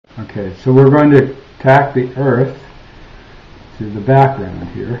Okay, so we're going to tack the Earth to the background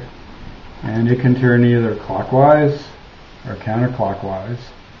here, and it can turn either clockwise or counterclockwise.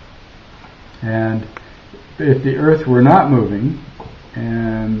 And if the Earth were not moving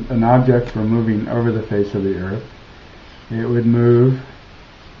and an object were moving over the face of the Earth, it would move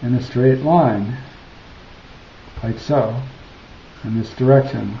in a straight line, like so, in this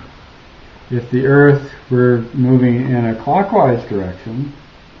direction. If the Earth were moving in a clockwise direction,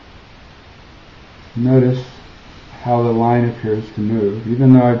 notice how the line appears to move.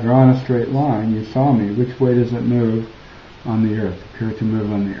 Even though I've drawn a straight line, you saw me. Which way does it move on the Earth? Appear to move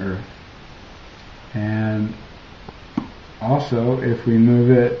on the Earth. And also, if we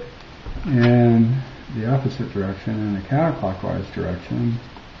move it in the opposite direction, in a counterclockwise direction,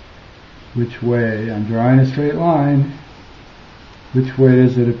 which way? I'm drawing a straight line. Which way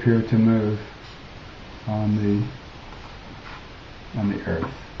does it appear to move on the Earth?